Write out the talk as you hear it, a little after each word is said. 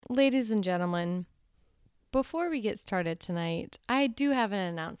Ladies and gentlemen, before we get started tonight, I do have an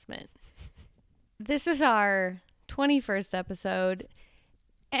announcement. This is our 21st episode,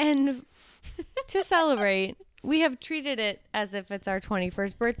 and to celebrate, we have treated it as if it's our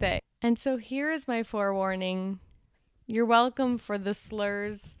 21st birthday. And so here is my forewarning. You're welcome for the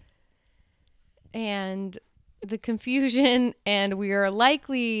slurs and the confusion, and we are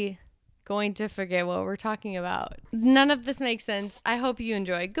likely going to forget what we're talking about. None of this makes sense. I hope you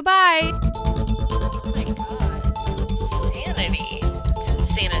enjoy. Goodbye. Oh my god. Insanity.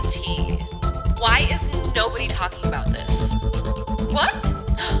 It's insanity. Why is nobody talking about this? What?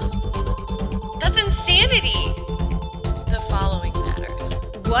 That's insanity. The following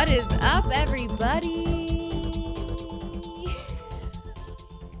matters. What is up, everybody?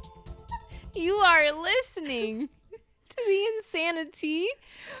 You are listening to the Insanity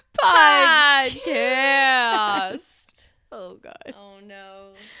Podcast. Oh, God. Oh, no.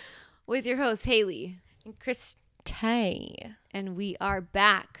 With your host, Haley. And Christine. And we are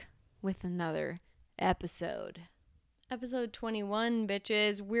back with another episode. Episode 21,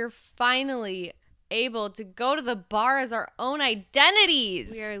 bitches. We're finally able to go to the bar as our own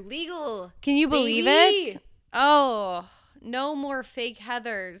identities. We are legal. Can you believe baby. it? Oh, no more fake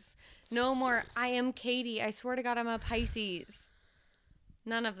Heathers. No more, I am Katie. I swear to God, I'm a Pisces.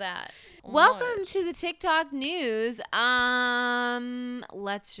 None of that. Welcome to the TikTok news.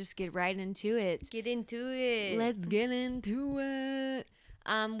 Let's just get right into it. Get into it. Let's get into it.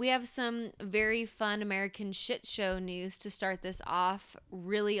 We have some very fun American shit show news to start this off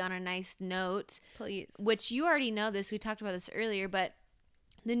really on a nice note. Please. Which you already know this. We talked about this earlier, but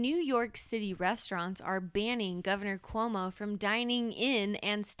the New York City restaurants are banning Governor Cuomo from dining in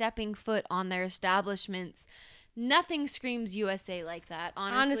and stepping foot on their establishments. Nothing screams USA like that,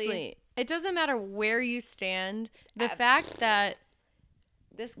 honestly. It doesn't matter where you stand. The fact that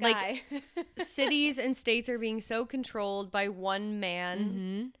This guy. cities and states are being so controlled by one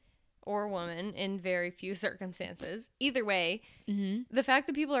man or woman in very few circumstances. Either way, the fact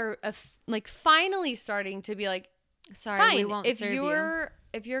that people are finally starting to be like, Sorry, fine, we won't serve you.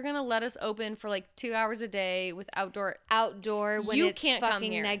 if you're gonna let us open for like 2 hours a day with outdoor When you it's can't come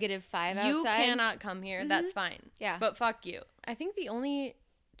fucking here. -5 outside. You cannot come here. That's fine. Yeah. But fuck you. I think the only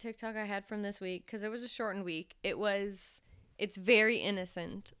TikTok I had from this week, because it was a shortened week, it's very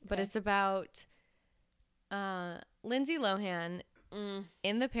innocent, but Okay. it's about Lindsay Lohan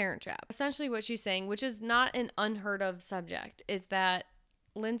in The Parent Trap. Essentially what she's saying, which is not an unheard of subject, is that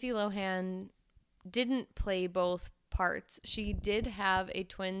Lindsay Lohan didn't play both parts. She did have a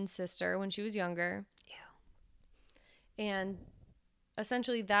twin sister when she was younger. And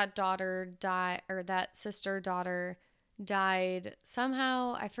essentially that sister daughter died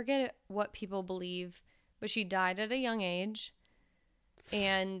somehow. I forget what people believe, but she died at a young age.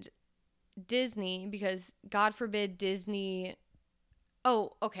 And Disney, because God forbid Disney.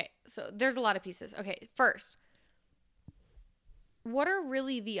 Oh, okay. So there's a lot of pieces. Okay, first, what are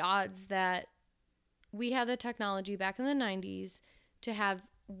really the odds that we had the technology back in the 90s to have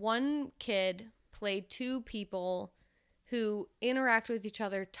one kid play two people who interact with each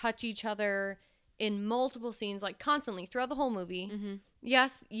other, touch each other in multiple scenes, like constantly throughout the whole movie.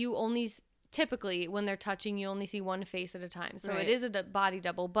 Yes, you only, typically when they're touching, you only see one face at a time. So Right. it is a body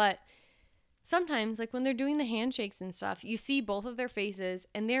double, but sometimes, like when they're doing the handshakes and stuff, you see both of their faces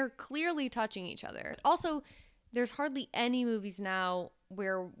and they're clearly touching each other. Also, there's hardly any movies now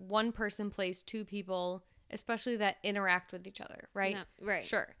where one person plays two people, especially that interact with each other, right? No, right.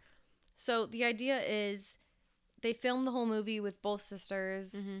 Sure. So the idea is they filmed the whole movie with both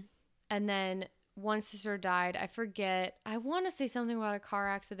sisters, and then one sister died. I forget. I want to say something about a car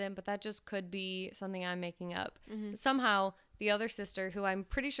accident, but that just could be something I'm making up. Somehow, the other sister, who I'm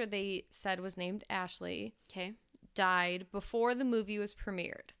pretty sure they said was named Ashley, Okay. died before the movie was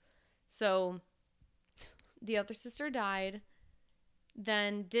premiered. So the other sister died.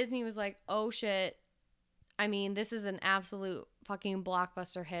 Then Disney was like, oh shit. I mean, this is an absolute fucking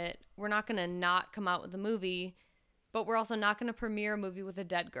blockbuster hit. We're not going to not come out with a movie, but we're also not going to premiere a movie with a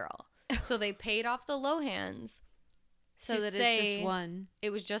dead girl. So they paid off the Lohans So to that say it's just one. it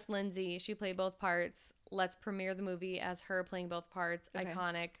was just Lindsay. She played both parts. Let's premiere the movie as her playing both parts. Okay.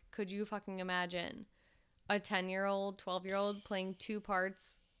 Iconic. Could you fucking imagine a 10-year-old, 12-year-old playing two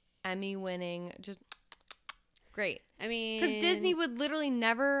parts, Emmy winning, just great. I mean, Because Disney would literally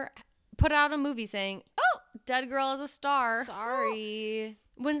never put out a movie saying, oh, dead girl is a star. Sorry.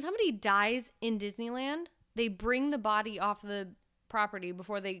 When somebody dies in Disneyland, they bring the body off the property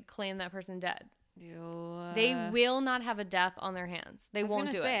before they claim that person dead. Ew. They will not have a death on their hands. They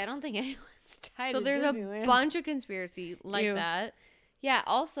won't do it. I don't think anyone's died. So at there's Disneyland. a bunch of conspiracy like Ew. that. Yeah,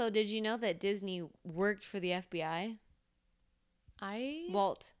 also, did you know that Disney worked for the FBI?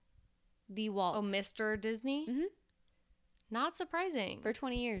 Walt. The Walt. Oh, Mr. Disney? Mhm. Not surprising. For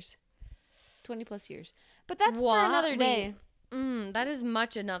 20 years. 20 plus years. But that's for What? another day. That is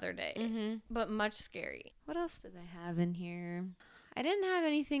much another day, Mm-hmm. but much scary. What else did I have in here? I didn't have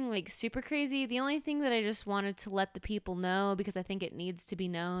anything like super crazy. The only thing that I just wanted to let the people know, because I think it needs to be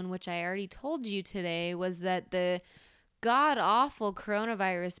known, which I already told you today, was that the god-awful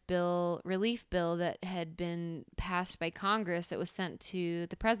coronavirus relief bill that had been passed by Congress that was sent to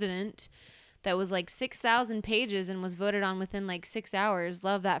the president, that was like 6,000 pages and was voted on within like 6 hours.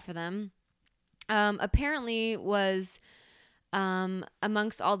 Love that for them. Apparently was,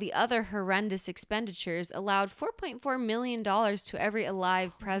 amongst all the other horrendous expenditures, allowed $4.4 million to every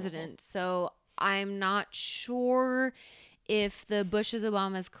alive president. So I'm not sure if the Bushes,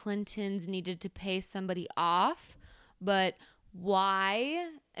 Obamas, Clintons needed to pay somebody off, but why?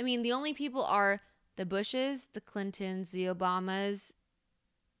 I mean, the only people are the Bushes, the Clintons, the Obamas,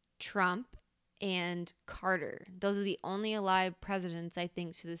 Trump, and Carter. Those are the only alive presidents, I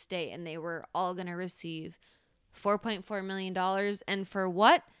think, to this day, and they were all going to receive $4.4 million. And for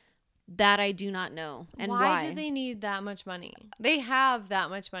what? That I do not know. And why do they need that much money? They have that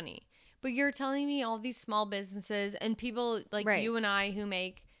much money. But you're telling me all these small businesses and people like Right. you and I who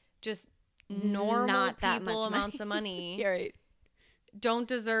make just normal Not that people much amounts of money right. don't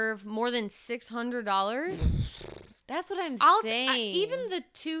deserve more than $600? That's what I'm saying. Even the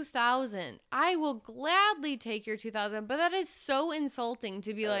 2,000, I will gladly take your 2,000, but that is so insulting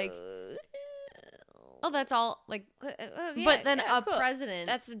to be like, oh, that's all. Like, but then a cool. president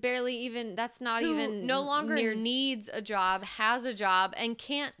That's barely even. That's not who even no longer near. needs a job, has a job, and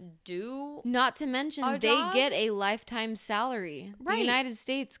can't do. Not to mention, a they job? get a lifetime salary. Right. The United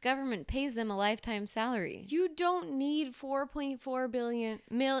States government pays them a lifetime salary. You don't need 4.4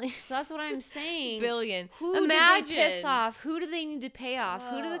 million. So that's what I'm saying. Billion. Who Imagine. do they piss off? Who do they need to pay off?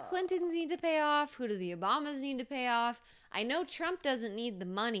 Who do the Clintons need to pay off? Who do the Obamas need to pay off? I know Trump doesn't need the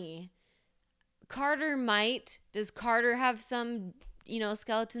money. Carter might. Does Carter have some,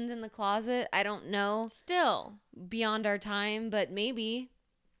 skeletons in the closet? I don't know. Still. Beyond our time, but maybe.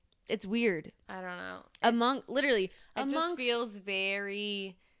 It's weird. I don't know. Literally, It just amongst feels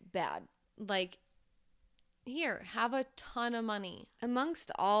very bad. like, here, have a ton of money.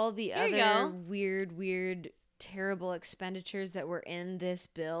 Amongst all the Here you other go. weird, terrible expenditures that were in this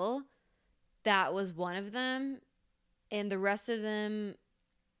bill, that was one of them, and the rest of them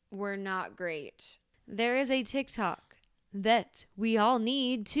were not great. There is a TikTok that we all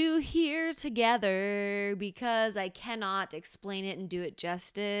need to hear together because I cannot explain it and do it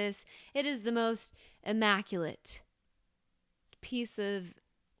justice. It is the most immaculate piece of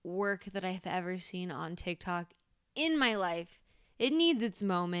work that I've ever seen on TikTok in my life. It needs its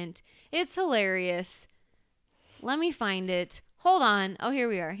moment. It's hilarious. Let me find it. Hold on. Oh, here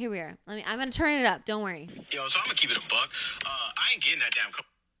we are. I'm gonna turn it up. Don't worry. Yo, so I'm gonna keep it a buck. I ain't getting that damn.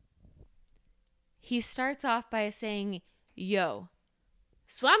 He starts off by saying, "Yo,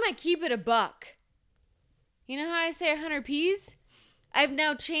 so I'm gonna keep it a buck." You know how I say 100 P's? I've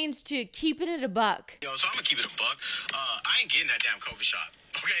now changed to keeping it a buck. Yo, so I'm gonna keep it a buck. I ain't getting that damn COVID shot.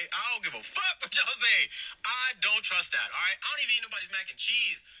 Okay, I don't give a fuck what y'all say. I don't trust that. All right, I don't even eat nobody's mac and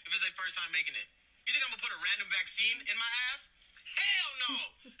cheese if it's their first time making it. You think I'm gonna put a random vaccine in my ass? Hell no.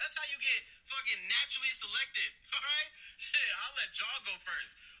 That's how you get fucking naturally selected. All right, shit. I'll let y'all go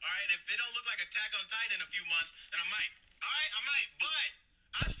first. All right, if it don't look like Attack on Titan in a few months, then I might. All right, I might, but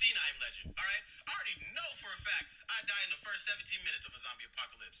I've seen I Am Legend, all right? I already know for a fact I die in the first 17 minutes of a zombie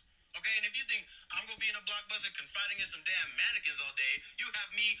apocalypse. Okay, and if you think I'm gonna be in a blockbuster confiding in some damn mannequins all day, you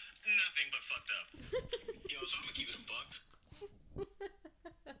have me nothing but fucked up. Yo, so I'm gonna keep it a buck.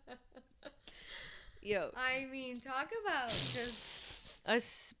 Yo. I mean, talk about just a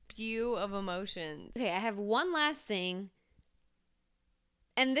spew of emotions. Okay, I have one last thing.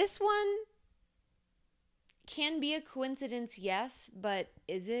 And this one can be a coincidence, yes, but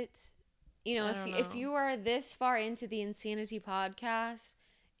is it? I don't If know. you are this far into the Insanity podcast,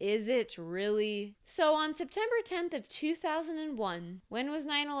 is it really? So on September 10th of 2001, when was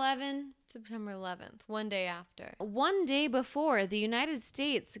 9/11? September 11th, one day after. One day before, the United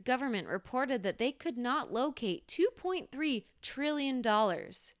States government reported that they could not locate $2.3 trillion.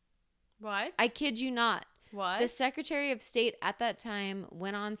 What? I kid you not. What? The Secretary of State at that time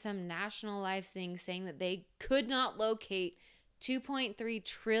went on some national live thing saying that they could not locate $2.3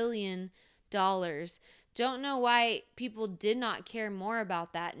 trillion. Don't know why people did not care more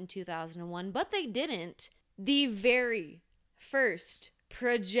about that in 2001, but they didn't. The very first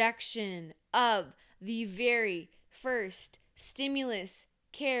projection of the very first stimulus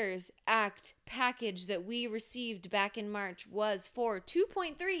CARES Act package that we received back in March was for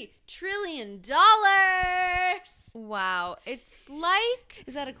 $2.3 trillion. Wow. It's like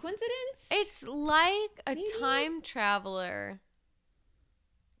Is that a coincidence? It's like a Maybe. time traveler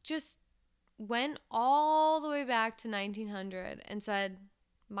just went all the way back to 1900 and said,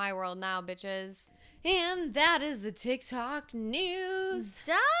 "My world now, bitches." And that is the TikTok news.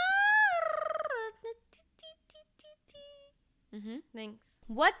 Thanks.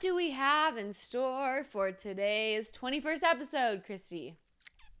 What do we have in store for today's 21st episode, Christy?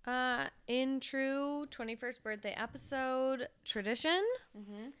 In true 21st birthday episode tradition,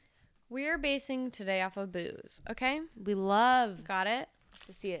 we are basing today off of booze, okay? We love Got it?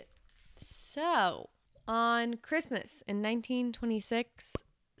 to see it. So, on Christmas in 1926,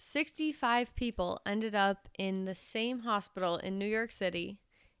 65 people ended up in the same hospital in New York City,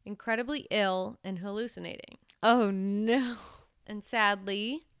 incredibly ill and hallucinating. Oh, no. And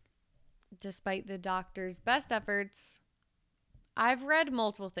sadly, despite the doctor's best efforts, I've read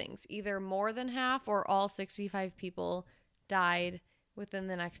multiple things. Either more than half or all 65 people died within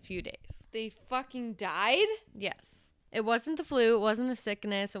the next few days. They fucking died? Yes. It wasn't the flu. It wasn't a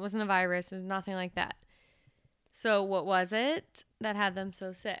sickness. It wasn't a virus. It was nothing like that. So what was it that had them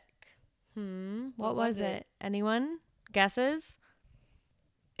so sick? What was it? Anyone? Guesses?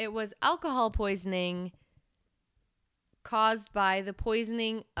 It was alcohol poisoning caused by the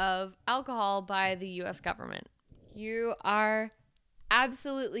poisoning of alcohol by the U.S. government. You are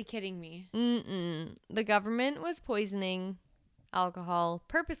absolutely kidding me. The government was poisoning alcohol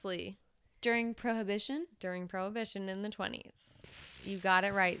purposely During Prohibition? during Prohibition in the 20s. You got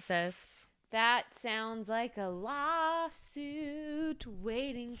it right, sis. That sounds like a lawsuit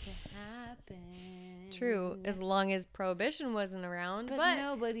waiting to happen. True, as long as Prohibition wasn't around, But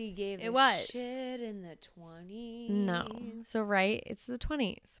nobody gave it a was. shit in the 20s. No. So, right, it's the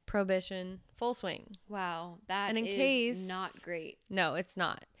 20s. Prohibition, full swing. Wow, that And in is case- not great. No, it's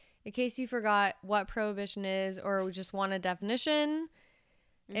not. In case you forgot what Prohibition is or just want a definition,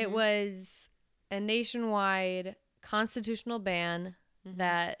 it was a nationwide constitutional ban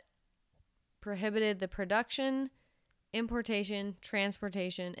that prohibited the production, importation,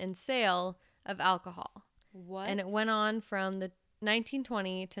 transportation, and sale of alcohol. What? And it went on from the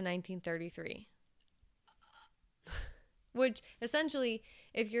 1920 to 1933. Which essentially,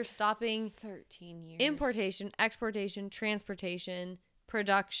 if you're stopping 13 years. importation, exportation, transportation,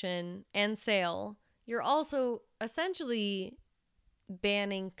 production, and sale, you're also essentially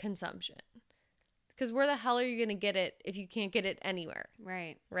banning consumption. Because where the hell are you going to get it if you can't get it anywhere,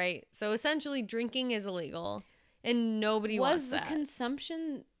 Right. right? So essentially, drinking is illegal, and nobody wants Was the that.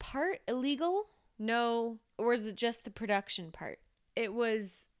 consumption part illegal? No, Or was it just the production part? it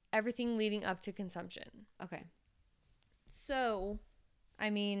was everything leading up to consumption. Okay. So, I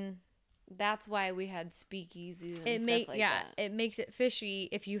mean, That's why we had speakeasies and it stuff like that. it makes it fishy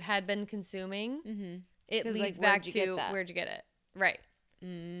if you had been consuming. Mm-hmm. It 'Cause, leads like, back where'd you get to that? where'd you get it? Right,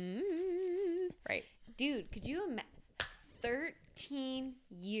 right. Dude, could you imagine 13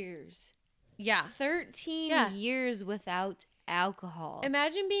 years? Yeah. 13 Yeah. years without alcohol.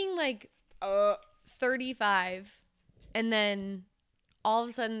 Imagine being like 35 and then all of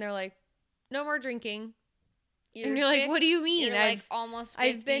a sudden they're like, no more drinking. And you're like, what do you mean? You're like almost 50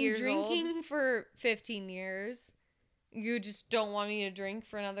 I've been years drinking old. for 15 years. You just don't want me to drink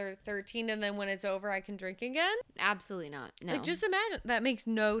for another 13 and then when it's over I can drink again? Absolutely not. No. Like, just imagine. That makes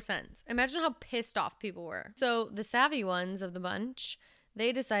no sense. Imagine how pissed off people were. So the savvy ones of the bunch,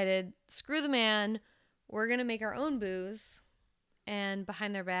 they decided, screw the man. We're going to make our own booze and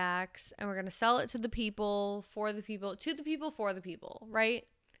behind their backs. And we're going to sell it to the people, for the people, to the people, for the people. Right?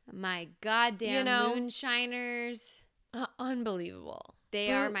 My goddamn You know, moonshiners. Unbelievable.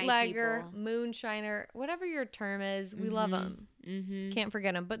 They are my Bootlegger, people. moonshiner, whatever your term is, we love them. Mm-hmm. Can't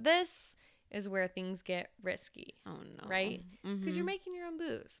forget them. But this is where things get risky. Oh, no. Right? Because you're Mhm. making your own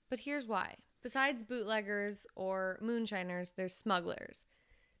booze. But here's why. Besides bootleggers or moonshiners, there's smugglers.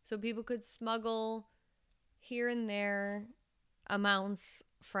 So people could smuggle here and there amounts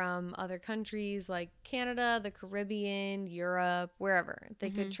from other countries like Canada, the Caribbean, Europe, wherever. They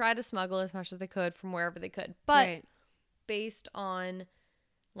could try to smuggle as much as they could from wherever they could. But Right. based on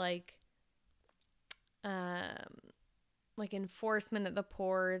like enforcement at the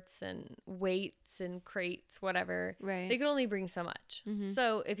ports and weights and crates, whatever, Right. they could only bring so much.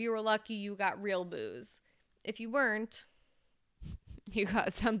 So if you were lucky, you got real booze. If you weren't, You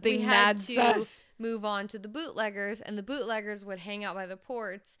got something we mad had to sus. move on to the bootleggers, and the bootleggers would hang out by the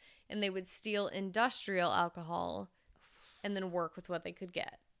ports and they would steal industrial alcohol and then work with what they could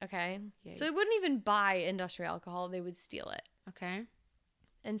get. Okay. So Yikes. they wouldn't even buy industrial alcohol, they would steal it. Okay.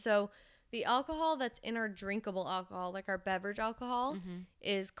 And so the alcohol that's in our drinkable alcohol, like our beverage alcohol,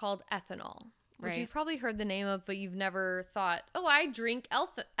 is called ethanol, which Right. you've probably heard the name of, but you've never thought, oh, I drink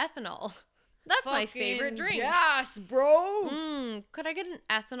ethanol. That's my favorite drink. Yes, bro. Could I get an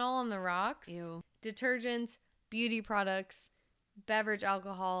ethanol on the rocks? Ew. Detergents, beauty products, beverage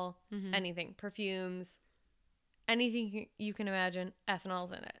alcohol, anything, perfumes, anything you can imagine,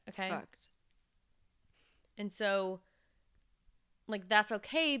 ethanol's in it. Okay. It's fucked. And so, like, that's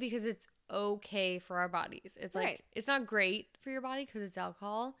okay because it's okay for our bodies. It's like, Right. it's not great for your body because it's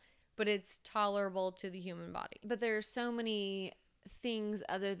alcohol, but it's tolerable to the human body. But there's so many things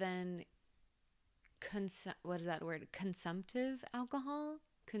other than what is that word? Consumptive alcohol?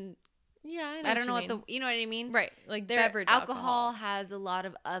 Yeah, I don't know you know what I mean? Right. Like, There, beverage alcohol has a lot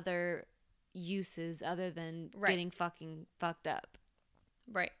of other uses other than Right. getting fucking fucked up.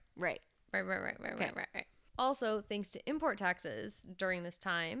 Right. Right. Right. Also, thanks to import taxes during this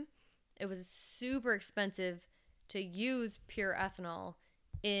time, it was super expensive to use pure ethanol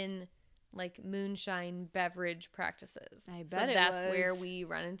in like moonshine beverage practices. I So bet it that's was. where we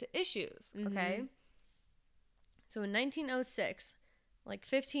run into issues. Okay. So in 1906, like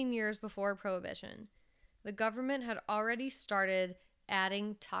 15 years before Prohibition, the government had already started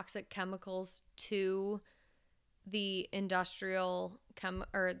adding toxic chemicals to the industrial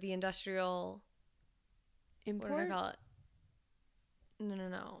what did I call it?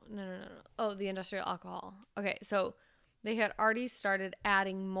 No. Oh, the industrial alcohol. Okay, so they had already started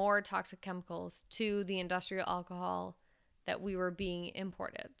adding more toxic chemicals to the industrial alcohol that we were being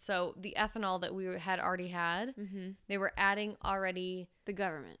imported. So the ethanol that we had already had, they were adding already. The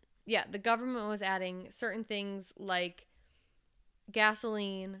government. Yeah, the government was adding certain things like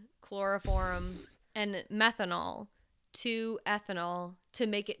gasoline, chloroform, and methanol to ethanol to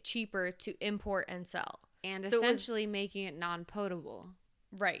make it cheaper to import and sell. And So it was- essentially making it non-potable.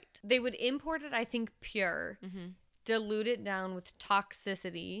 Right. They would import it, I think, pure, dilute it down with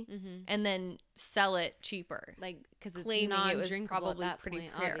toxicity, and then sell it cheaper. Like, because it's Claiming it was non-drinkable probably at that pretty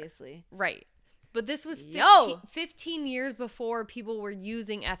point, pure. obviously. Right. But this was Yo! 15 years before people were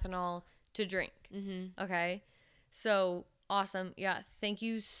using ethanol to drink. Okay. So awesome. Yeah. Thank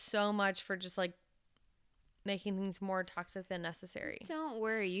you so much for just like making things more toxic than necessary. Don't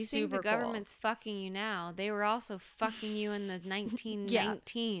worry. You think Super the cool. government's fucking you now. They were also fucking you in the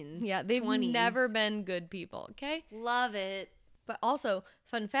 1919s. Yeah. They've 20s. never been good people. Okay. Love it. But also,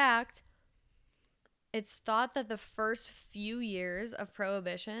 fun fact, it's thought that the first few years of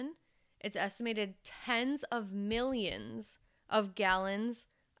Prohibition, it's estimated tens of millions of gallons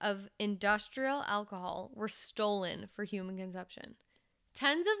of industrial alcohol were stolen for human consumption.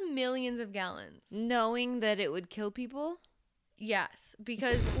 Tens of millions of gallons. Knowing that it would kill people? Yes,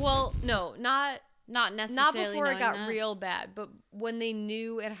 because, well, no, not Not necessarily before it knowing got that. real bad, but when they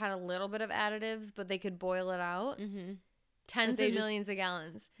knew it had a little bit of additives, but they could boil it out. Mm-hmm. Tens they of just- millions of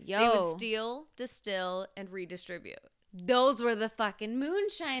gallons. They Yo. would steal, distill, and redistribute. Those were the fucking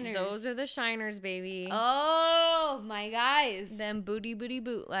moonshiners. Those are the shiners, baby. Oh, my guys. Them booty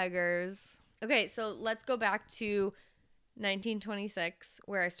bootleggers. Okay, so let's go back to 1926,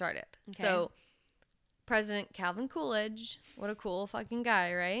 where I started. Okay. So, President Calvin Coolidge, what a cool fucking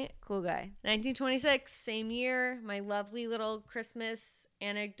guy, right? Cool guy. 1926, same year, my lovely little Christmas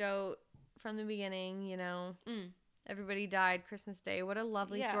anecdote from the beginning, you know. Everybody died Christmas Day. What a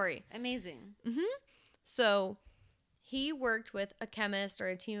lovely story. Amazing. So he worked with a chemist or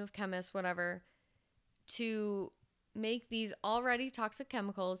a team of chemists, whatever, to make these already toxic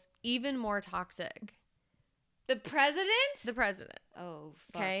chemicals even more toxic. The president? The president. Oh,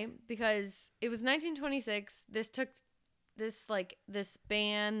 fuck. Okay? Because it was 1926. This took this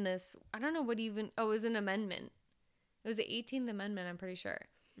ban, I don't know what even, it was an amendment. It was the 18th Amendment, I'm pretty sure.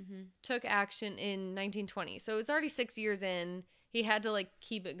 Took action in 1920. So it's already 6 years in. He had to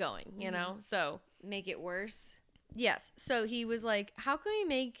keep it going, you know? So Make it worse. yes. So he was like, how can we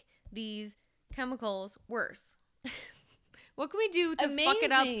make these chemicals worse? What can we do to fuck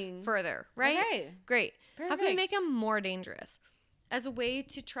it Amazing. up further? Right? Okay. Great. How can we make Perfect. them more dangerous? As a way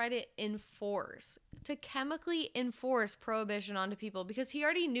to try to chemically enforce prohibition onto people, because he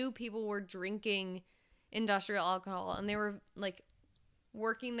already knew people were drinking industrial alcohol and they were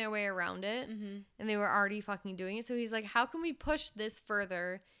working their way around it and they were already fucking doing it. So he's like, how can we push this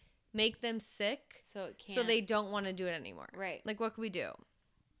further, make them sick So it can't. so they don't want to do it anymore? Right. Like, what can we do?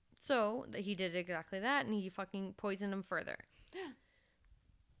 So he did exactly that and he fucking poisoned them further.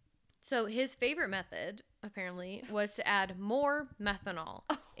 So his favorite method, apparently, was to add more methanol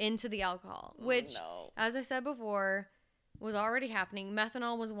into the alcohol, which, no. as I said before, was already happening.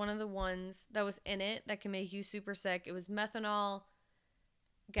 Methanol was one of the ones that was in it that can make you super sick. It was methanol,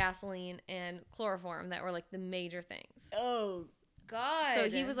 gasoline, and chloroform that were like the major things. Oh, God. So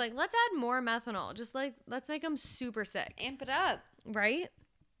he was like, let's add more methanol. Just like, let's make them super sick. amp it up. Right?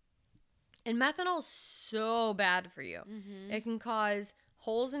 And methanol is so bad for you. Mm-hmm. It can cause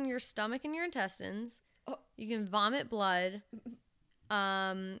holes in your stomach and your intestines. Oh. You can vomit blood,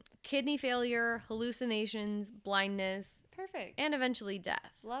 kidney failure, hallucinations, blindness, Perfect. and eventually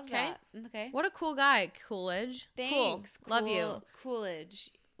death. Love Okay? that. Okay. What a cool guy, Coolidge. Thanks. Cool. Love you.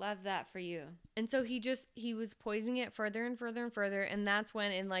 Coolidge. Love that for you. And so he was poisoning it further and further and further. And that's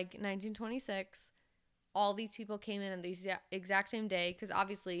when in like 1926, all these people came in at the exact same day. Because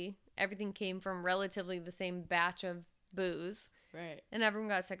obviously everything came from relatively the same batch of booze. Right. And everyone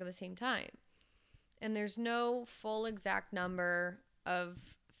got sick at the same time. And there's no full exact number of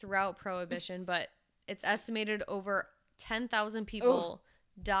throughout Prohibition, but it's estimated over 10,000 people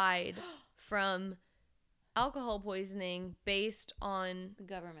died from alcohol poisoning based on, The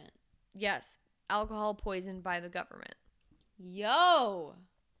government. yes, alcohol poisoned by the government. Yo.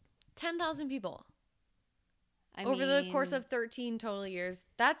 10,000 people I over the mean, course of 13 total years.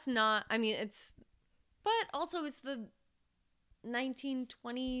 That's not, I mean, it's, but also it's the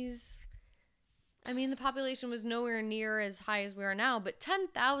 1920s. I mean, the population was nowhere near as high as we are now, but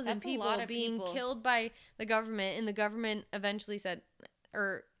 10,000 That's a people lot of being people. killed by the government, and the government eventually said,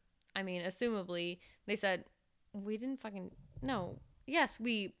 or, I mean, assumably, they said, we didn't fucking, no. Yes,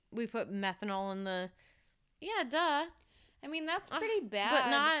 we put methanol in the, yeah, duh. I mean, that's pretty bad.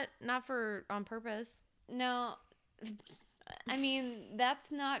 But not for, on purpose. No. I mean,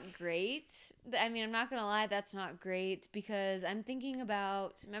 that's not great. I mean, I'm not going to lie, that's not great because I'm thinking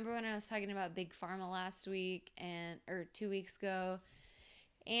about, remember when I was talking about Big Pharma last week or 2 weeks ago?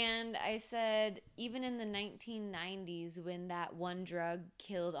 And I said, even in the 1990s, when that one drug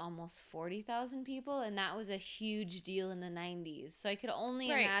killed almost 40,000 people, and that was a huge deal in the 90s. So I could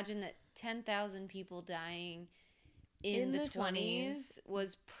only Right. imagine that 10,000 people dying in the 20s 20s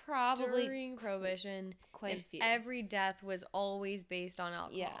was probably During Prohibition, quite a and few. every death was always based on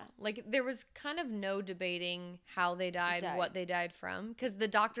alcohol. Yeah. Like, there was kind of no debating how they died, Died. what they died from, because the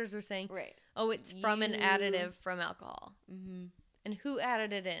doctors were saying, Right. oh, it's from an You- additive from alcohol. Mm-hmm. And who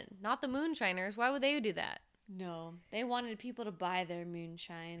added it in? Not the moonshiners. Why would they do that? No. They wanted people to buy their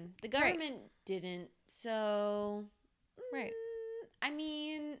moonshine. The Right. government didn't. So, Right. I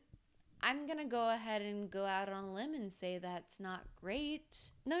mean, I'm going to go ahead and go out on a limb and say that's not great.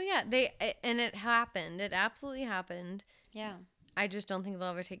 No, yeah, and it happened. It absolutely happened. Yeah. I just don't think they'll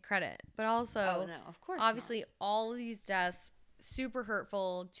ever take credit. But also, Oh, no. Of course obviously, all of these deaths super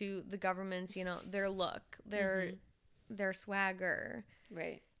hurtful to the government's, their look, their swagger. not.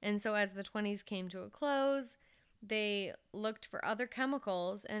 Right. And so as the 20s came to a close, they looked for other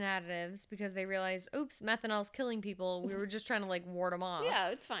chemicals and additives because they realized, oops, methanol's killing people. We were just trying to like ward them off. Yeah,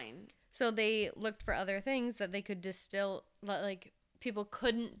 it's fine. So they looked for other things that they could distill, like people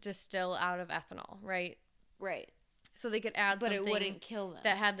couldn't distill out of ethanol, right? Right. So they could add But something it wouldn't kill them.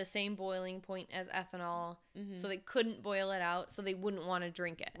 that had the same boiling point as ethanol. So they couldn't boil it out, so they wouldn't want to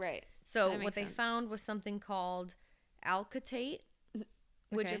drink it. Right. So That makes what they sense. found was something called alkatate,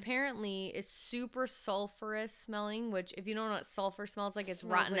 which Okay. apparently is super sulfurous smelling, which if you don't know what sulfur smells like, it's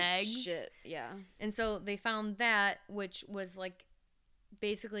Smells rotten like eggs. Shit. Yeah. And so they found that, which was like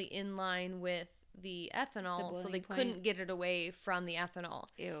basically in line with the ethanol, so boiling they point. couldn't get it away from the ethanol.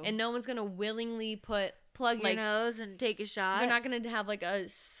 Ew. And no one's going to willingly put, plug your like, nose and take a shot. they're not going to have like a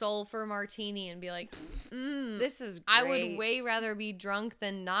sulfur martini and be like, This is great. I would way rather be drunk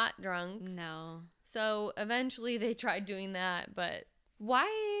than not drunk. No. So eventually they tried doing that, but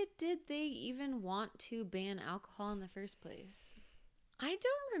Why did they even want to ban alcohol in the first place? I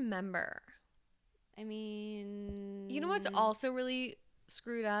don't remember. I mean, You know what's also really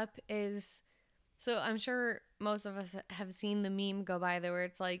screwed up is, so I'm sure most of us have seen the meme go by there where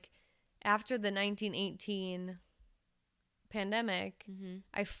it's like, after the 1918 pandemic,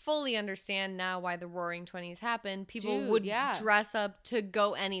 I fully understand now why the Roaring '20s happened. People Dude, would yeah. dress up to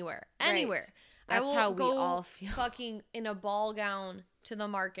go anywhere. Anywhere. I That's will how we go all feel. fucking in a ball gown to the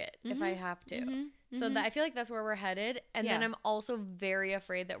market if I have to. So that I feel like that's where we're headed. And then Yeah. I'm also very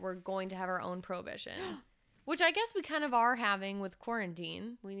afraid that we're going to have our own prohibition. Which I guess we kind of are having with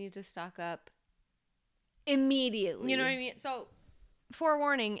quarantine. We need to stock up immediately. You know what I mean? So,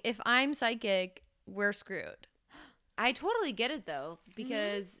 forewarning, if I'm psychic, we're screwed. I totally get it though,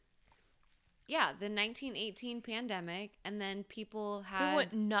 because yeah, the 1918 pandemic, and then people We had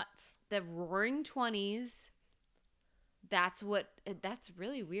went nuts. the Roaring 20s, that's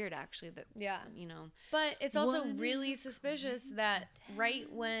really weird, actually. That Yeah. you know, But it's also What really is suspicious that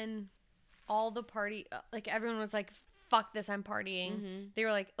right when all the party, like everyone was like, fuck this, I'm partying. They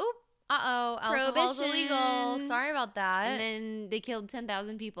were like, oop, alcohol's illegal. Prohibition. Sorry about that. and then they killed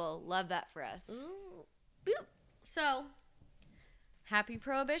 10,000 people. Love that for us. Ooh. Boop. So, happy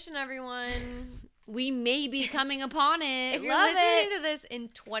Prohibition, everyone. We may be coming upon it. If you're Love listening it. to this in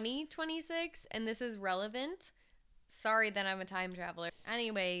 2026 and this is relevant, sorry that I'm a time traveler.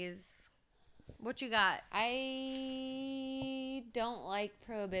 Anyways, what you got? I don't like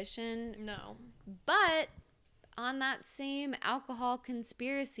prohibition, No. but on that same alcohol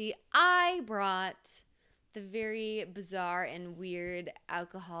conspiracy, I brought the very bizarre and weird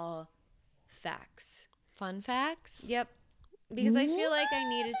alcohol facts. Fun facts? Yep. Because I feel like I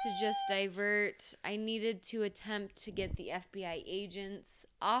needed to just divert. I needed to attempt to get the FBI agents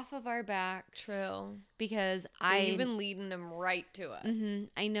off of our backs. True. Because You've been leading them right to us.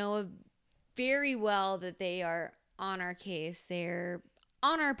 I know very well that they are on our case. They're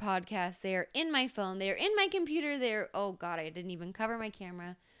on our podcast. They're in my phone. They're in my computer. Oh God, I didn't even cover my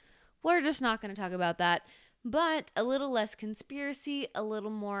camera. We're just not going to talk about that. But a little less conspiracy, a little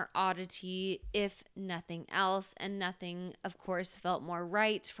more oddity, if nothing else. And nothing, of course, felt more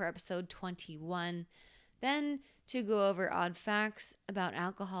right for episode 21 than to go over odd facts about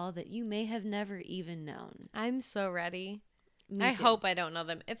alcohol that you may have never even known. I'm so ready. Me I too. hope I don't know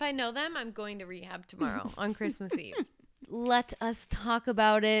them. If I know them, I'm going to rehab tomorrow on Christmas Eve. Let us talk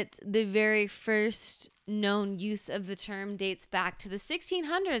about it. The very first known use of the term dates back to the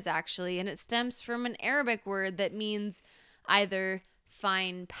 1600s, actually, and it stems from an Arabic word that means either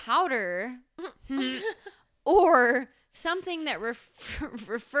fine powder or something that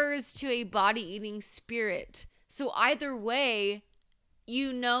refers to a body-eating spirit. So either way,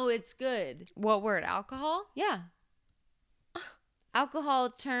 you know it's good. What word? Alcohol? Yeah. Alcohol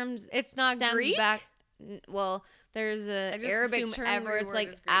terms. It's not stems Greek? back. Well, there's I a just Arabic assume term every where it's word like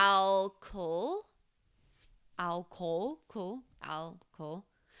is Greek. alcohol.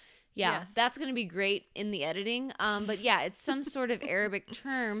 Yeah, Yes. that's gonna be great in the editing. But yeah, it's some sort of Arabic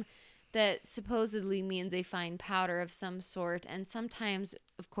term that supposedly means a fine powder of some sort, and sometimes,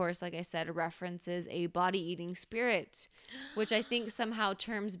 of course, like I said, references a body-eating spirit, which I think somehow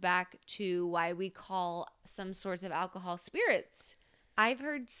terms back to why we call some sorts of alcohol spirits. I've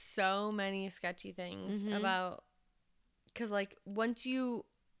heard so many sketchy things about, because like once you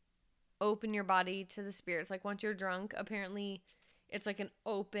open your body to the spirits, like once you're drunk, apparently it's like an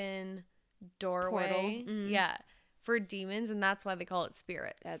open doorway. Portal. Yeah. For demons, and that's why they call it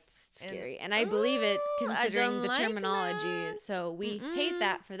spirits. That's And- scary. And I believe it Ooh, I considering don't the like terminology. that. So we hate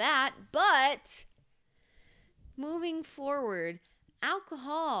that for that. But moving forward,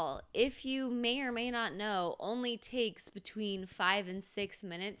 alcohol, if you may or may not know, only takes between 5 and 6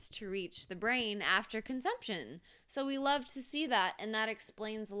 minutes to reach the brain after consumption. So we love to see that, and that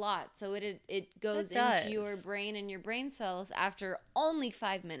explains a lot. So it goes It does. into your brain and your brain cells after only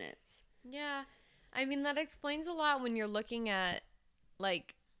 5 minutes. Yeah. I mean, that explains a lot when you're looking at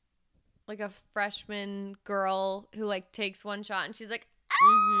like a freshman girl who like takes one shot and she's like,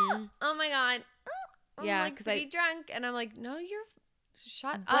 oh my God. I'm Yeah, like 'cause pretty drunk. And I'm like, no, you're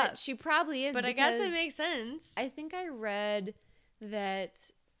shut But up. she probably is. But I guess it because makes sense. I think I read that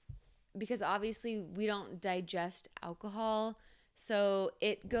because obviously we don't digest alcohol, so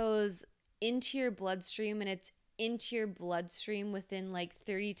it goes into your bloodstream and it's into your bloodstream within like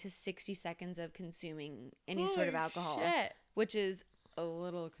 30 to 60 seconds of consuming any sort of Holy alcohol, shit. which is a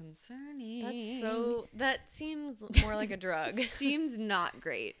little concerning. That seems more like a drug. Seems not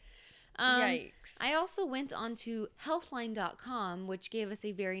great. Yikes. I also went onto healthline.com, which gave us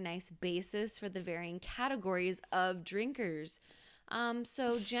a very nice basis for the varying categories of drinkers.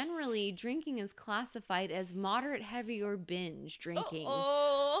 So generally, drinking is classified as moderate, heavy, or binge drinking.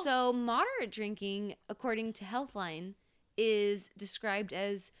 Oh. So moderate drinking, according to Healthline, is described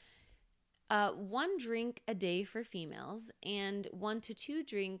as 1 drink a day for females and 1 to 2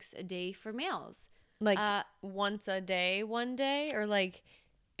 drinks a day for males. Like once a day, one day? Or like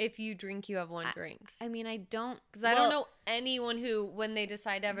if you drink, you have one drink? I mean, I don't... Because I don't know anyone who, when they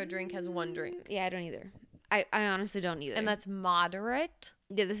decide to have a drink, has one drink. Yeah, I don't either. I honestly don't either. And that's moderate?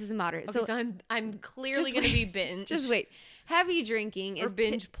 Yeah, this is moderate. Okay, so I'm clearly Just going to be wait. binge. Just wait. Heavy drinking Or is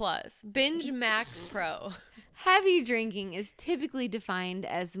binge plus. Binge max pro. heavy drinking is typically defined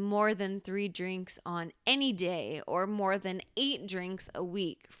as more than 3 drinks on any day or more than 8 drinks a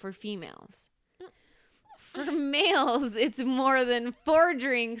week for females. For males, it's more than 4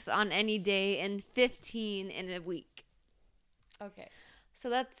 drinks on any day and 15 in a week. Okay. So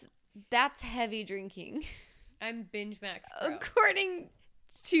that's heavy drinking. I'm binge max pro. According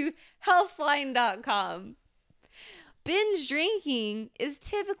to healthline.com, binge drinking is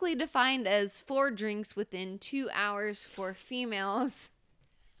typically defined as 4 drinks within 2 hours for females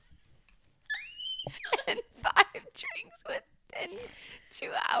and 5 drinks within 2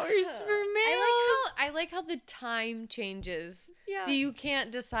 hours for males. I like how the time changes. Yeah. So you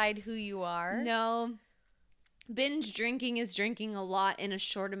can't decide who you are. No. Binge drinking is drinking a lot in a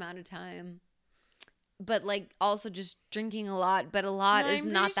short amount of time. But like also just drinking a lot, but a lot is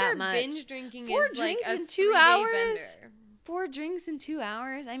not that much. Binge drinking 4 is drinks like a in 2 3-day hours? bender. 4 drinks in 2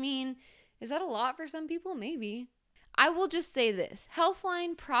 hours? I mean, is that a lot for some people? Maybe. I will just say this.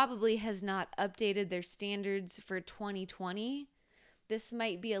 Healthline probably has not updated their standards for 2020. This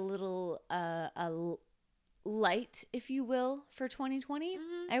might be a little light, if you will, for 2020,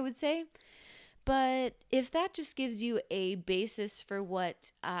 I would say. But if that just gives you a basis for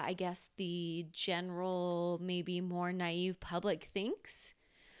what I guess the general, maybe more naive public thinks,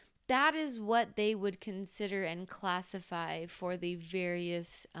 that is what they would consider and classify for the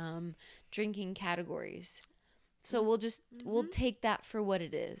various drinking categories. So we'll take that for what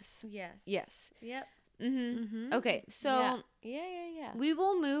it is. Yes. Yes. Yep. Okay, so Yeah. we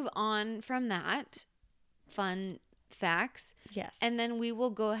will move on from that fun facts. Yes. And then we will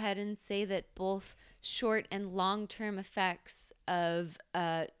go ahead and say that both short and long-term effects of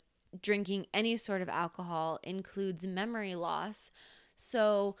drinking any sort of alcohol includes memory loss.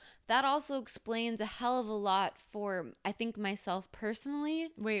 So that also explains a hell of a lot for, I think, myself personally.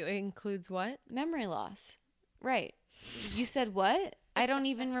 Wait, it includes what? Memory loss. Right. You said what? I don't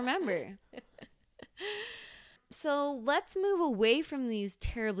even remember. So let's move away from these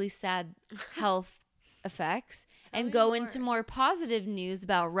terribly sad health effects and me go more. into more positive news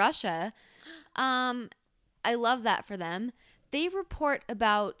about Russia. I love that for them. They report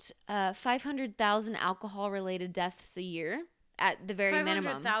about 500,000 alcohol-related deaths a year at the very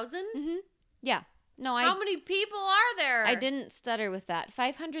minimum. 500,000? Yeah. No, How many people are there? I didn't stutter with that.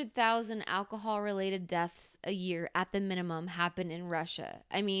 500,000 alcohol-related deaths a year at the minimum happen in Russia.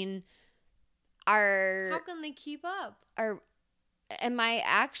 I mean, How can they keep up? am I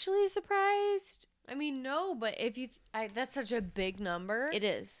actually surprised? I mean, no, but if you, that's such a big number. It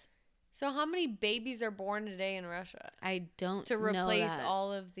is. So how many babies are born a day in Russia I don't to know replace that.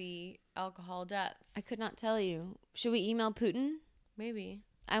 all of the alcohol deaths? I could not tell you. Should we email Putin? Maybe.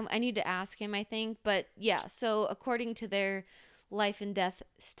 I need to ask him, I think. But yeah, so according to their life and death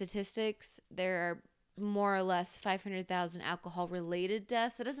statistics, there are more or less 500,000 alcohol-related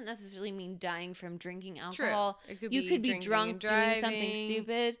deaths. That doesn't necessarily mean dying from drinking alcohol. It could You be could be drinking drunk and doing something driving.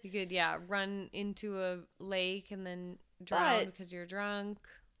 stupid. You could, run into a lake and then drown But- because you're drunk.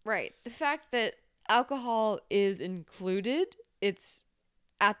 Right. The fact that alcohol is included, it's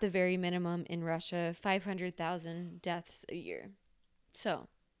at the very minimum in Russia, 500,000 deaths a year. So,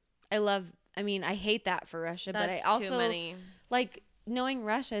 I hate that for Russia, but I That's also too many. like knowing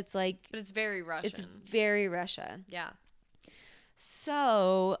Russia, it's like But it's very Russian. it's very Russia. yeah.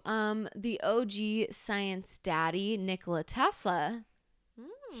 So, the OG science daddy, Nikola Tesla,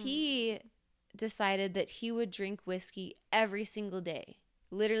 he decided that he would drink whiskey every single day.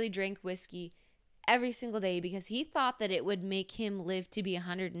 Literally drank whiskey every single day because he thought that it would make him live to be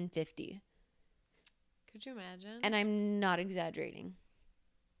 150. Could you imagine? And I'm not exaggerating.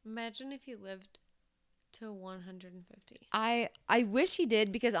 Imagine if he lived to 150. I wish he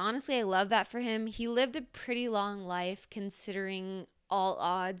did because honestly, I love that for him. He lived a pretty long life considering all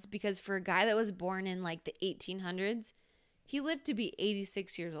odds because for a guy that was born in like the 1800s, he lived to be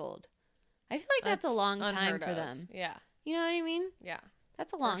 86 years old. I feel like that's a long time unheard for of. them. Yeah. You know what I mean? Yeah.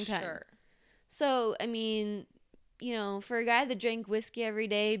 That's a long for time. Sure. So, I mean, you know, for a guy that drank whiskey every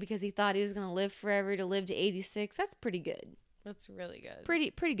day because he thought he was going to live forever to live to 86, that's pretty good. That's really good.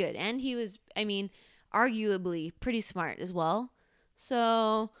 Pretty good. And he was, I mean, arguably pretty smart as well.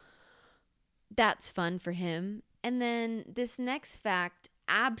 So, that's fun for him. And then this next fact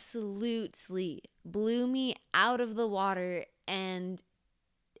absolutely blew me out of the water, and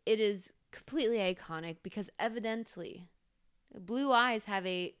it is completely iconic because evidently blue eyes have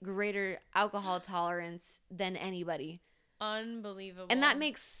a greater alcohol tolerance than anybody. Unbelievable. And that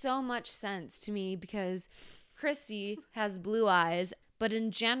makes so much sense to me because Christy has blue eyes, but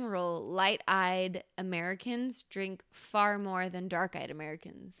in general, light-eyed Americans drink far more than dark-eyed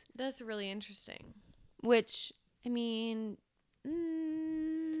Americans. That's really interesting. Which, I mean...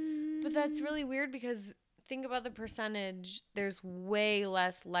 But that's really weird because think about the percentage. There's way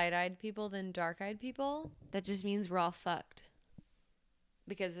less light-eyed people than dark-eyed people. That just means we're all fucked.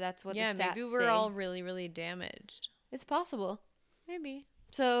 Because that's what the stats maybe we're say. all really, really damaged. It's possible. Maybe.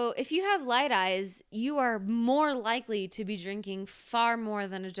 So if you have light eyes, you are more likely to be drinking far more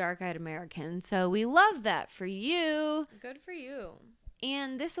than a dark-eyed American. So we love that for you. Good for you.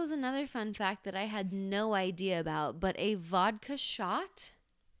 And this was another fun fact that I had no idea about, but a vodka shot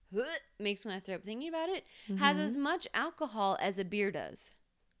makes me want to throw up thinking about it, has as much alcohol as a beer does.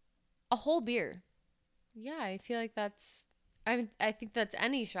 A whole beer. Yeah, I feel like that's. I think that's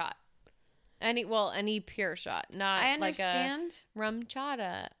any shot. Any pure shot, not I like a understand. rum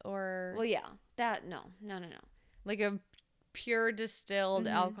chata or Well, yeah. That, no. like a pure distilled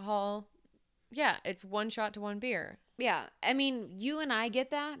alcohol. Yeah, it's one shot to one beer. Yeah, I mean, you and I get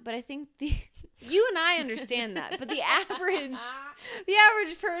that, but I think you and I understand that, but the average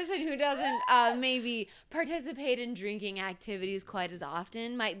person who doesn't maybe participate in drinking activities quite as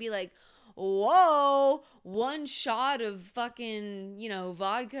often might be like, whoa, one shot of fucking,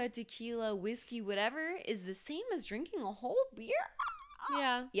 vodka, tequila, whiskey, whatever is the same as drinking a whole beer?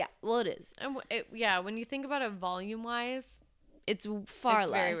 Yeah. Yeah, well, it is. And when you think about it volume wise, It's far it's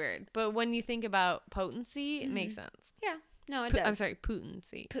less. very weird. But when you think about potency, it makes sense. Yeah, no, it does. I'm sorry,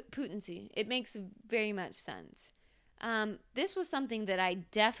 potency. Potency. It makes very much sense. This was something that I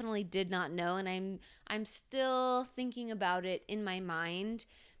definitely did not know, and I'm still thinking about it in my mind.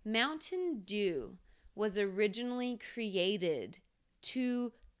 Mountain Dew was originally created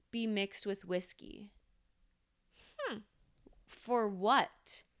to be mixed with whiskey. For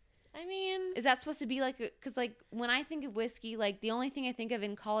what? I mean, Is that supposed to be like, because like when I think of whiskey, like the only thing I think of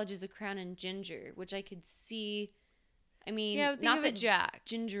in college is a Crown and Ginger, which I could see. I mean, yeah, think not of that a Jack.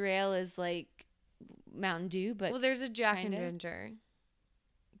 ginger ale is like Mountain Dew, but Well, there's a Jack kinda. and Ginger.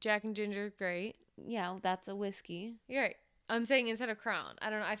 Jack and Ginger is great. yeah, that's a whiskey. You're right. I'm saying instead of Crown. I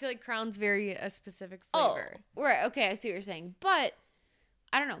don't know. I feel like Crown's very a specific Oh, flavor. right. Okay, I see what you're saying. But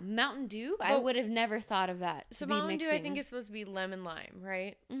I don't know. Mountain Dew, I But- would have never thought of that. So to be Mountain Dew, I mixing. think, is supposed to be lemon lime,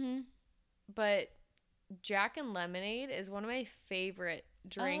 right? Mm-hmm. But Jack and lemonade is one of my favorite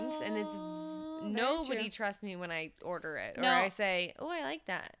drinks, and it's very nobody true. trusts me when I order it or No. I say, "Oh, I like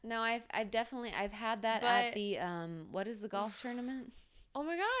that." No, I've had that But- at the what is the golf tournament? Oh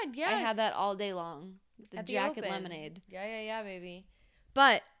my god, yes. I had that all day long. The At the Jack and Open. lemonade. Yeah, baby.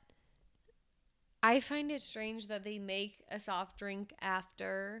 But I find it strange that they make a soft drink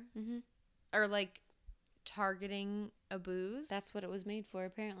after Mm-hmm. or like targeting a booze. That's what it was made for,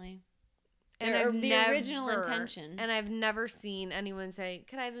 apparently. and Or I've the original never- intention. And I've never seen anyone say,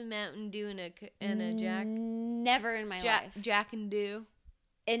 "Could I have a Mountain Dew and a Jack Never in my life. Jack and Dew?"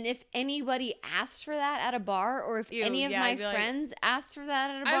 And if anybody asked for that at a bar, or if Ew, any of yeah, my I'd be like- asked asked for that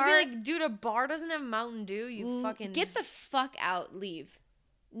at a bar, I'd be like, "Dude, a bar doesn't have Mountain Dew. You fucking get the fuck out, leave.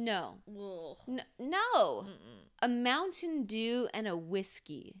 No. Ugh. No. A Mountain Dew and a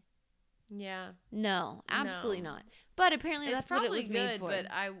whiskey. Yeah, No, absolutely No. not. But apparently it's that's what it probably was good, made for.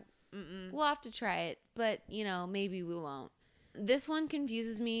 but We'll have to try it, but maybe we won't. This one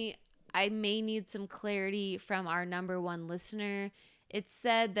confuses me. I may need some clarity from our number one listener. It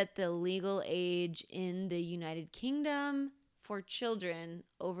said that the legal age in the United Kingdom for children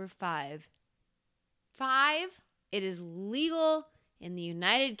over 5. 5. It is legal in the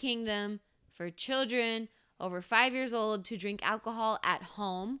United Kingdom for children over 5 years old to drink alcohol at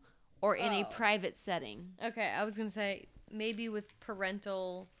home or in a Oh. private setting. Okay, I was gonna say maybe with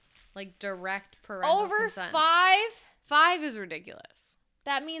parental, like direct parental Over consent. 5? 5 is ridiculous.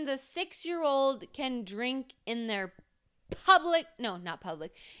 That means a 6-year-old can drink in their public, no, not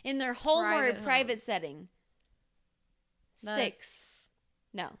public, in their home or Private a home. private setting. That's- 6.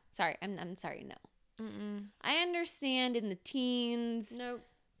 No, sorry. I'm sorry, no. I understand in the teens, Nope.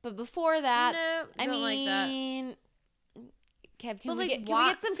 but before that, Nope. I Don't like that. mean, Kev, But, like,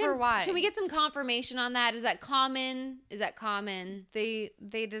 why- for why? Can we get some confirmation on that? Is that common? They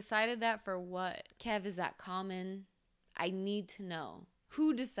decided that for what? Kev, is that common? I need to know.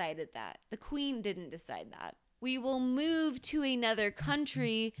 Who decided that? The Queen didn't decide that. We will move to another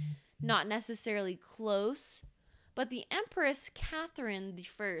country, not necessarily close, but the Empress Catherine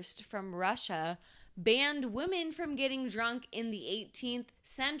I from Russia banned women from getting drunk in the 18th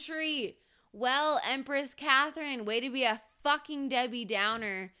century. Well, Empress Catherine, way to be a fucking Debbie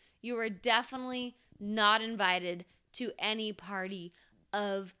Downer. You are definitely not invited to any party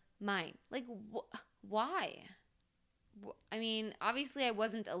of mine. Like, why? I mean, obviously I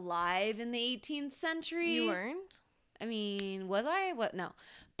wasn't alive in the 18th century. You weren't? I mean, was I? What? No.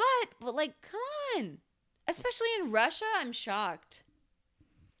 But like, come on. Especially in Russia, I'm shocked.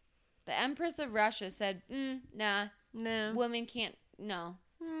 The Empress of Russia said, nah, No. women can't, no,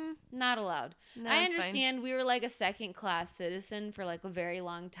 not allowed. No, I it's fine. understand we were like a second-class citizen for like a very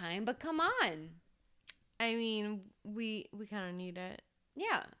long time, but come on. I mean, we kind of need it.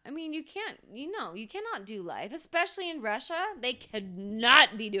 Yeah, I mean, you cannot do life, especially in Russia. They could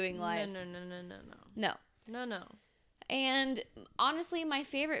not be doing life. No. No. And honestly, my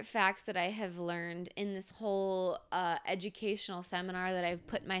favorite facts that I have learned in this whole educational seminar that I've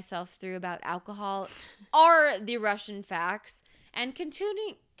put myself through about alcohol are the Russian facts. And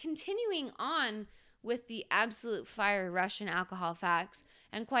continuing on with the absolute fire Russian alcohol facts,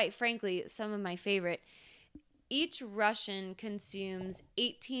 and quite frankly, some of my favorite. Each Russian consumes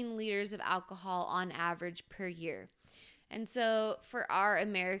 18 liters of alcohol on average per year. And so for our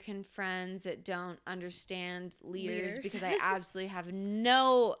American friends that don't understand liters, because I absolutely have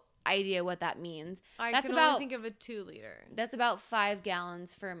no idea what that means. I That's can about, only think of a 2 liter. That's about 5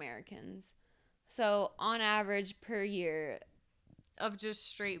 gallons for Americans. So on average per year, Of just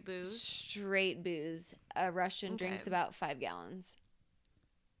straight booze. A Russian drinks about 5 gallons.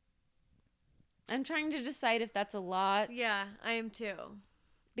 I'm trying to decide if that's a lot. Yeah, I am too.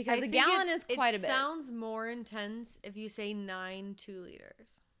 Because a gallon is quite a bit. It sounds more intense if you say 9 2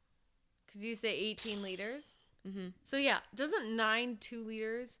 liters. Because you say 18 liters. Mm-hmm. So yeah, doesn't 9 2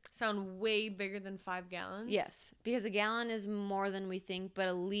 liters sound way bigger than 5 gallons? Yes, because a gallon is more than we think, but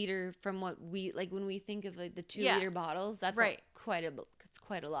a liter from what we, like when we think of like the 2 liter bottles, that's right. It's quite a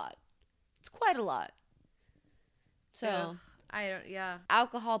lot. It's quite a lot. So... Ugh.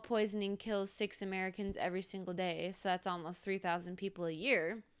 Alcohol poisoning kills 6 Americans every single day, so that's almost 3,000 people a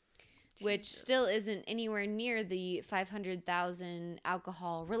year, which still isn't anywhere near the 500,000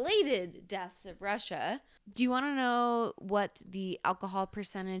 alcohol-related deaths of Russia. Do you want to know what the alcohol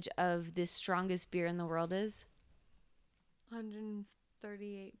percentage of the strongest beer in the world is? 138%.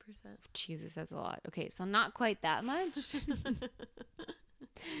 Jesus, that's a lot. Okay, so not quite that much.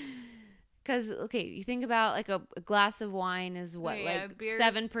 Because, okay, you think about, like, a glass of wine is what, like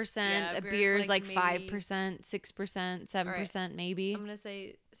 7%? A beer is like 5%, 6%, 7% maybe. I'm going to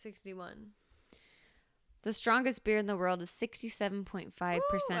say 61. The strongest beer in the world is 67.5%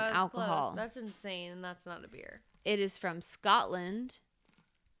 alcohol. Close. That's insane, and that's not a beer. It is from Scotland,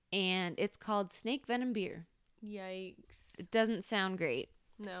 and it's called Snake Venom Beer. Yikes. It doesn't sound great.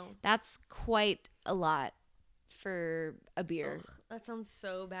 No. That's quite a lot for a beer. Ugh, that sounds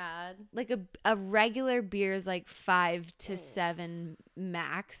so bad. Like a regular beer is like 5 to 7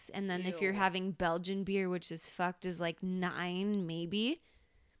 max, and then if you're having Belgian beer, which is fucked, is like 9 maybe.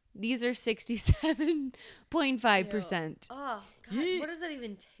 These are 67.5%. Oh God, what does that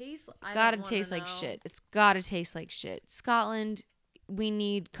even taste like? Gotta taste like shit. It's gotta taste like shit. Scotland, we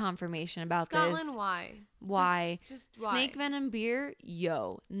need confirmation about this. Scotland, why? Why? Just Snake why? venom beer?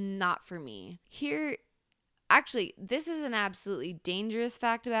 Yo, not for me. Here. Actually, this is an absolutely dangerous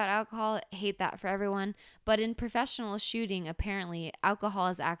fact about alcohol. I hate that for everyone. But in professional shooting, apparently, alcohol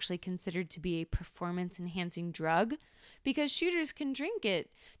is actually considered to be a performance-enhancing drug because shooters can drink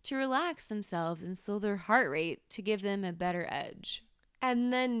it to relax themselves and slow their heart rate to give them a better edge.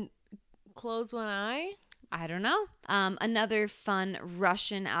 And then close one eye? I don't know. Another fun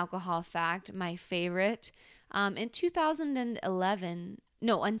Russian alcohol fact, my favorite. Until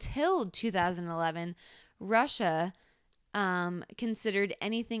 2011, Russia considered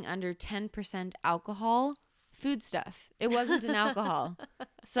anything under 10% alcohol foodstuff. It wasn't an alcohol.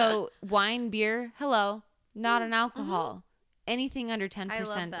 So wine, beer, hello, not an alcohol. Mm-hmm. Anything under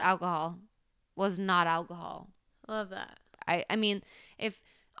 10% alcohol was not alcohol. Love that. I mean, if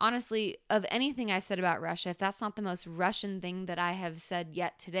honestly, of anything I've said about Russia, if that's not the most Russian thing that I have said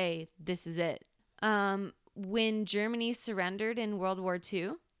yet today, this is it. When Germany surrendered in World War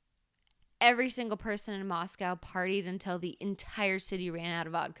II, every single person in Moscow partied until the entire city ran out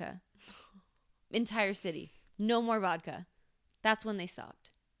of vodka. Entire city. No more vodka. That's when they stopped.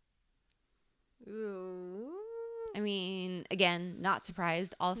 Ooh. I mean, again, not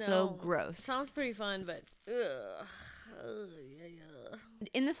surprised. Also gross. Sounds pretty fun, but ugh.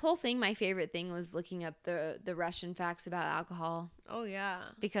 In this whole thing, my favorite thing was looking up the Russian facts about alcohol. Oh, yeah.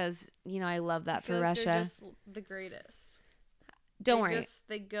 Because, I love that for like Russia. They're just the greatest. Don't worry.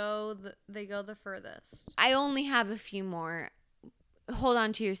 They go the furthest. I only have a few more. Hold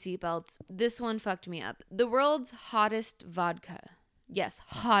on to your seatbelts. This one fucked me up. The world's hottest vodka. Yes,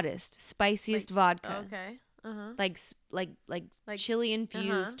 hottest, spiciest vodka. Okay. Uh-huh. Like chili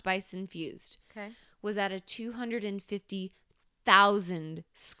infused, spice infused. Okay. Was at a 250,000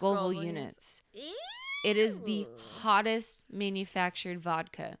 Scoville units. Ew. It is the hottest manufactured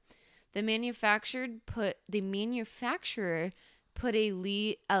vodka. The manufacturer put a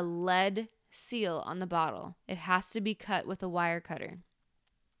lead seal on the bottle. It has to be cut with a wire cutter.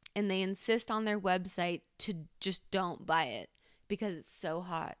 And they insist on their website to just don't buy it because it's so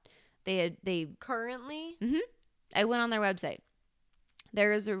hot. They currently? Mm-hmm. I went on their website.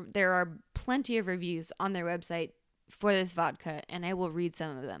 There are plenty of reviews on their website for this vodka, and I will read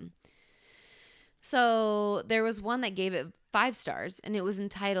some of them. So there was one that gave it 5 stars, and it was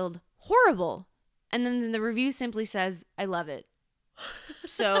entitled "Horrible," and then the review simply says, "I love it."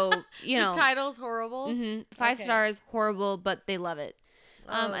 So The title's horrible. 5 Okay. stars, horrible, but they love it.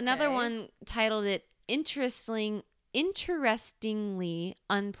 Another Okay. one titled it interestingly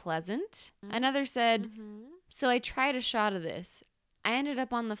unpleasant. Another said, "So I tried a shot of this. I ended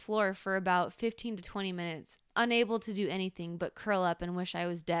up on the floor for about 15 to 20 minutes, unable to do anything but curl up and wish I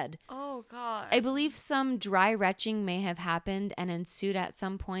was dead. Oh God. I believe some dry retching may have happened and ensued at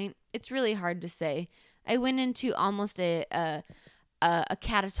some point. It's really hard to say. I went into almost a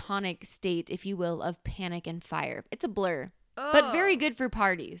catatonic state, if you will, of panic and fire. It's a blur, but very good for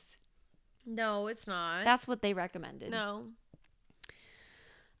parties." No, it's not. That's what they recommended. no.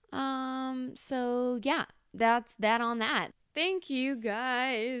 So yeah, that's that on that. Thank you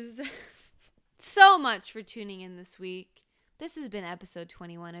guys. So much for tuning in this week. This has been episode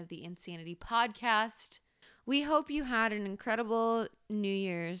 21 of the Insanity Podcast. We hope you had an incredible New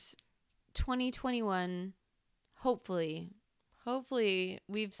Year's 2021. Hopefully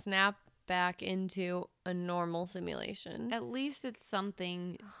we've snapped back into a normal simulation. at least it's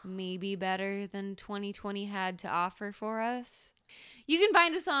something maybe better than 2020 had to offer for us. You can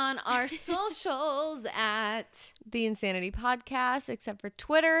find us on our socials at The Insanity Podcast, except for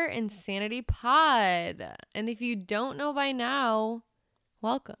Twitter, Insanity Pod. And if you don't know by now,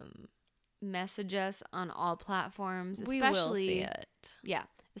 welcome. message us on all platforms. We will see it. Yeah,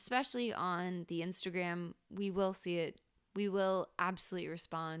 especially on the Instagram. We will see it. We will absolutely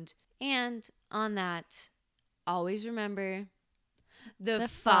respond. And on that, always remember The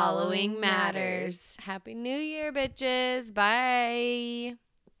following matters. Happy New Year, bitches. Bye.